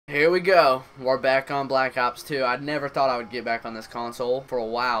Here we go. We're back on Black Ops 2. I never thought I would get back on this console for a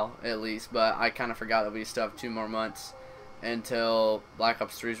while, at least, but I kind of forgot that we still have 2 more months until Black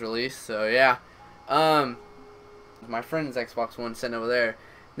Ops 3's release. So yeah, my friend's Xbox One sitting over there.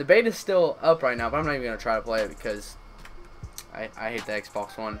 The beta's still up right now, but I'm not even gonna try to play it because I hate the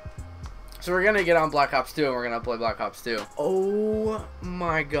Xbox One. So we're gonna get on Black Ops 2 and we're gonna play Black Ops 2. Oh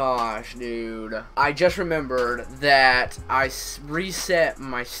my gosh, dude. I just remembered that I reset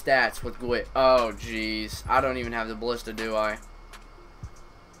my stats with Gwit. Oh jeez. I don't even have the ballista, do I?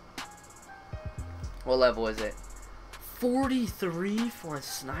 What level is it? 43 for a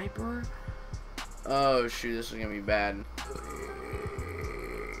sniper? Oh shoot, this is gonna be bad.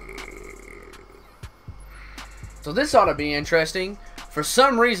 So this ought to be interesting. For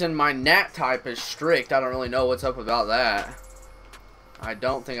some reason, my nat type is strict. I don't really know what's up about that. I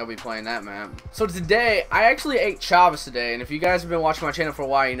don't think I'll be playing that map. So today, I actually ate Chavis today. And if you guys have been watching my channel for a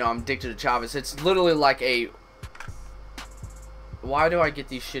while, you know I'm addicted to Chavis. It's literally like a... Why do I get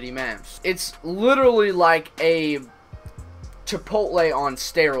these shitty maps? It's literally like a Chipotle on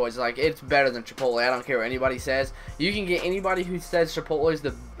steroids. Like, it's better than Chipotle. I don't care what anybody says. You can get anybody who says Chipotle is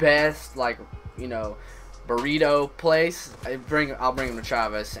the best, like, you know, burrito place. I'll bring them to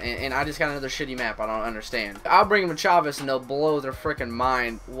Chavis, and I just got another shitty map I don't understand. I'll bring them to Chavis and they'll blow their freaking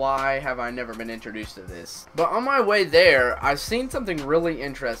mind. Why have I never been introduced to this? But on my way there, I've seen something really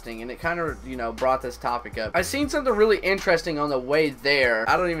interesting, and it kind of, you know, brought this topic up. I seen something really interesting on the way there.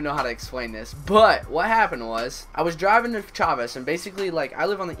 I don't even know how to explain this, but what happened was I was driving to Chavis, and basically, like, I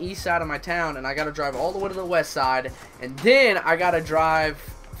live on the east side of my town, and I gotta drive all the way to the west side, and then I gotta drive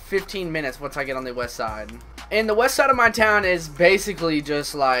 15 minutes once I get on the west side. And the west side of my town is basically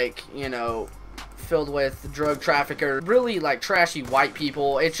just like, you know, filled with drug traffickers, really like trashy white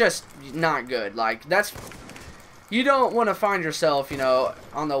people. It's just not good. Like, that's, you don't want to find yourself, you know,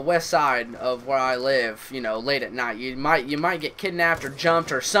 on the west side of where I live, you know, late at night. You might get kidnapped or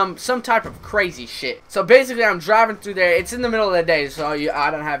jumped or some type of crazy shit. So basically, I'm driving through there. It's in the middle of the day, so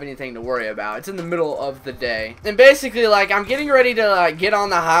I don't have anything to worry about. It's in the middle of the day. And basically, like, I'm getting ready to, like, get on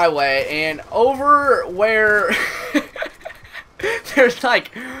the highway, and over where there's like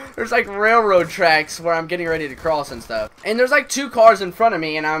railroad tracks where I'm getting ready to cross and stuff. And there's like 2 cars in front of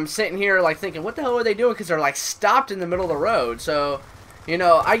me, and I'm sitting here like thinking, what the hell are they doing? Because they're like stopped in the middle of the road. So, you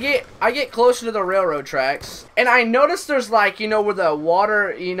know, I get closer to the railroad tracks, and I notice there's like, you know, where the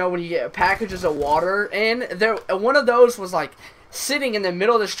water, you know, when you get packages of water in there, one of those was like sitting in the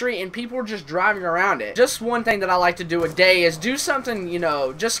middle of the street, and people were just driving around it. Just one thing that I like to do a day is do something, you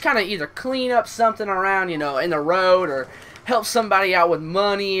know, just kind of either clean up something around, you know, in the road, or help somebody out with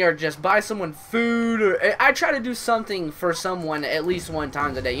money, or just buy someone food, or I try to do something for someone at least one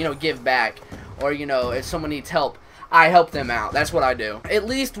time a day, you know, give back, or, you know, if someone needs help, I help them out. That's what I do. At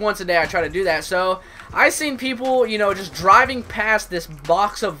least once a day I try to do that. So I seen people, you know, just driving past this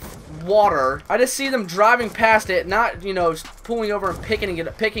box of water. I just see them driving past it, not, you know, pulling over and picking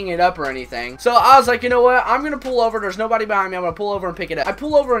it up or anything. So I was like, you know what, I'm gonna pull over. There's nobody behind me. I'm gonna pull over and pick it up. I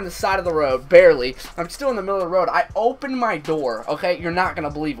pull over on the side of the road, barely. I'm still in the middle of the road. I open my door. Okay, you're not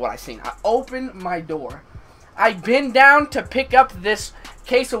gonna believe what I seen. I open my door. I bend down to pick up this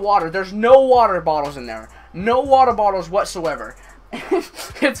case of water. There's no water bottles in there. No water bottles whatsoever.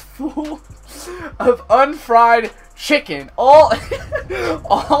 It's full of unfried chicken. All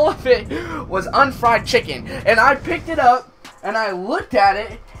of it was unfried chicken. And I picked it up, and I looked at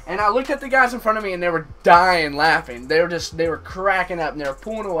it, and I looked at the guys in front of me, and they were dying laughing. They were cracking up, and they were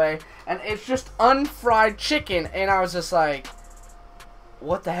pulling away, and it's just unfried chicken. And I was just like,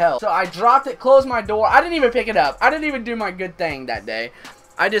 what the hell? So I dropped it, closed my door. I didn't even pick it up. I didn't even do my good thing that day.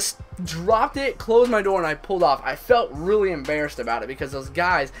 I just dropped it, closed my door, and I pulled off. I felt really embarrassed about it because those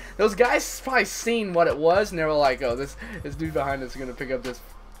guys probably seen what it was, and they were like, oh, this dude behind us is gonna pick up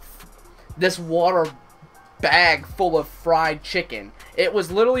this water bag full of fried chicken. It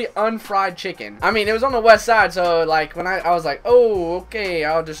was literally unfried chicken. I mean, it was on the west side, so like when I was like, oh, okay,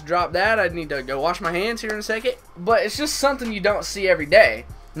 I'll just drop that. I need to go wash my hands here in a second. But it's just something you don't see every day.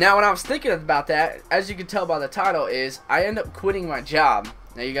 Now, when I was thinking about that, as you can tell by the title, is I end up quitting my job.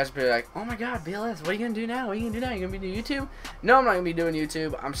 Now, you guys will be like, oh my god, BLS, what are you going to do now? What are you going to do now? You going to be doing YouTube? No, I'm not going to be doing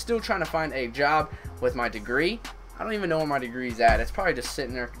YouTube. I'm still trying to find a job with my degree. I don't even know where my degree's at. It's probably just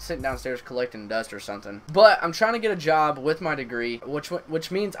sitting downstairs collecting dust or something. But I'm trying to get a job with my degree, which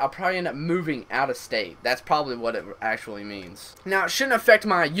means I'll probably end up moving out of state. That's probably what it actually means. Now, it shouldn't affect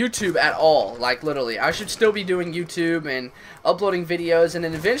my YouTube at all. Like, literally. I should still be doing YouTube and uploading videos, and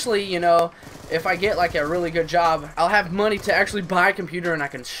then eventually, you know, if I get like a really good job, I'll have money to actually buy a computer and I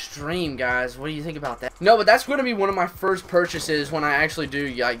can stream, guys. What do you think about that? No, but that's going to be one of my first purchases when I actually do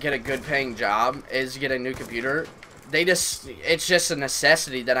like get a good paying job, is get a new computer. It's just a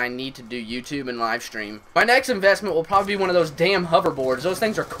necessity that I need to do YouTube and live stream. My next investment will probably be one of those damn hoverboards. Those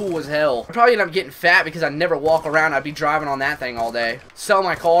things are cool as hell. I'll probably end up getting fat because I never walk around. I'd be driving on that thing all day. Sell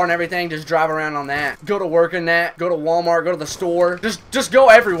my car and everything, just drive around on that. Go to work in that, go to Walmart, go to the store. Just go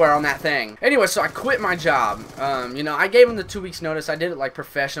everywhere on that thing. Anyway, so I quit my job. You know, I gave them the 2 weeks notice. I did it like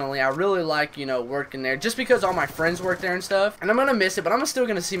professionally. I really like, you know, working there just because all my friends work there and stuff. And I'm gonna miss it, but I'm still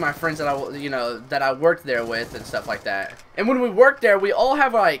gonna see my friends that I worked there with and stuff like that. And when we work there, we all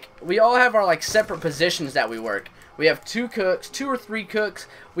have our like separate positions that we work. We have 2 cooks, 2 or 3 cooks.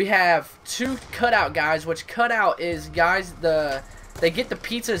 We have 2 cutout guys, which cutout is guys they get the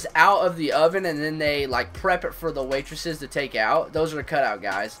pizzas out of the oven and then they like prep it for the waitresses to take out. Those are the cutout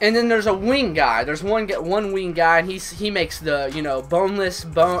guys. And then there's a wing guy. There's one wing guy, and he makes the, you know, boneless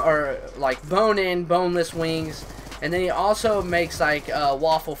bone-in, boneless wings. And then he also makes like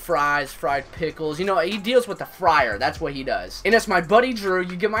waffle fries, fried pickles. You know, he deals with the fryer. That's what he does. And it's my buddy Drew.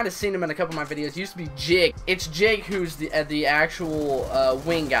 You might have seen him in a couple of my videos. He used to be Jig. It's Jig who's the actual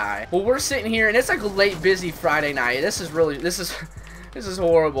wing guy. Well, we're sitting here, and it's like a late, busy Friday night. This is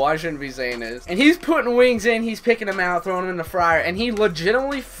horrible. I shouldn't be saying this. And he's putting wings in. He's picking them out, throwing them in the fryer. And he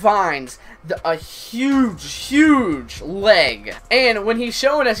legitimately finds a huge leg. And when he's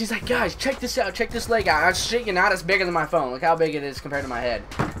showing us, he's like, guys, check this out. Check this leg out. I was shaking out. It's bigger than my phone. Look how big it is compared to my head.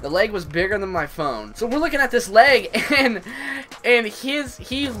 The leg was bigger than my phone. So we're looking at this leg, and he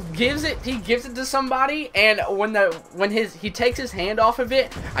gives it to somebody, and when he takes his hand off of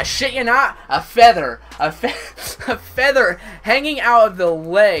it, I shit you not, a feather hanging out of the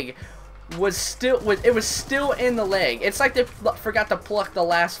leg was still in the leg. It's like they forgot to pluck the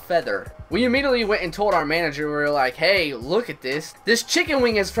last feather. We immediately went and told our manager. We were like, hey, look at this. This chicken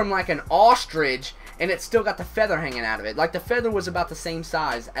wing is from like an ostrich, and it still got the feather hanging out of it. Like, the feather was about the same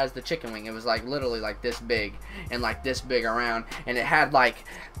size as the chicken wing. It was like literally like this big and like this big around, and it had like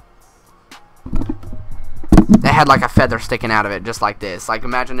a feather sticking out of it, just like this. Like,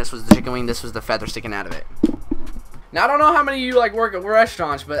 imagine this was the chicken wing, this was the feather sticking out of it. Now, I don't know how many of you like work at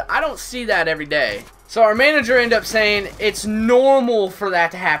restaurants, but I don't see that every day. So our manager ended up saying it's normal for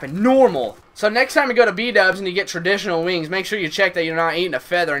that to happen. Normal. So next time you go to B-Dubs and you get traditional wings, make sure you check that you're not eating a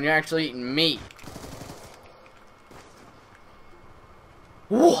feather and you're actually eating meat.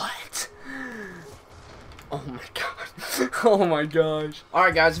 What? Oh my god. Oh my gosh.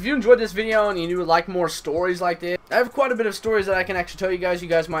 Alright guys, if you enjoyed this video and you would like more stories like this, I have quite a bit of stories that I can actually tell you guys. You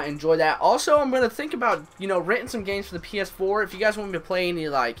guys might enjoy that. Also, I'm going to think about, you know, renting some games for the PS4. If you guys want me to play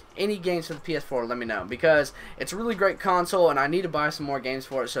any games for the PS4, let me know. Because it's a really great console and I need to buy some more games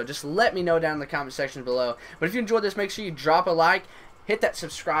for it. So just let me know down in the comment section below. But if you enjoyed this, make sure you drop a like. Hit that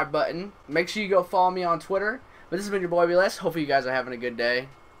subscribe button. Make sure you go follow me on Twitter. But this has been your boy BLS. Hopefully you guys are having a good day.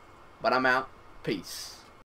 But I'm out. Peace.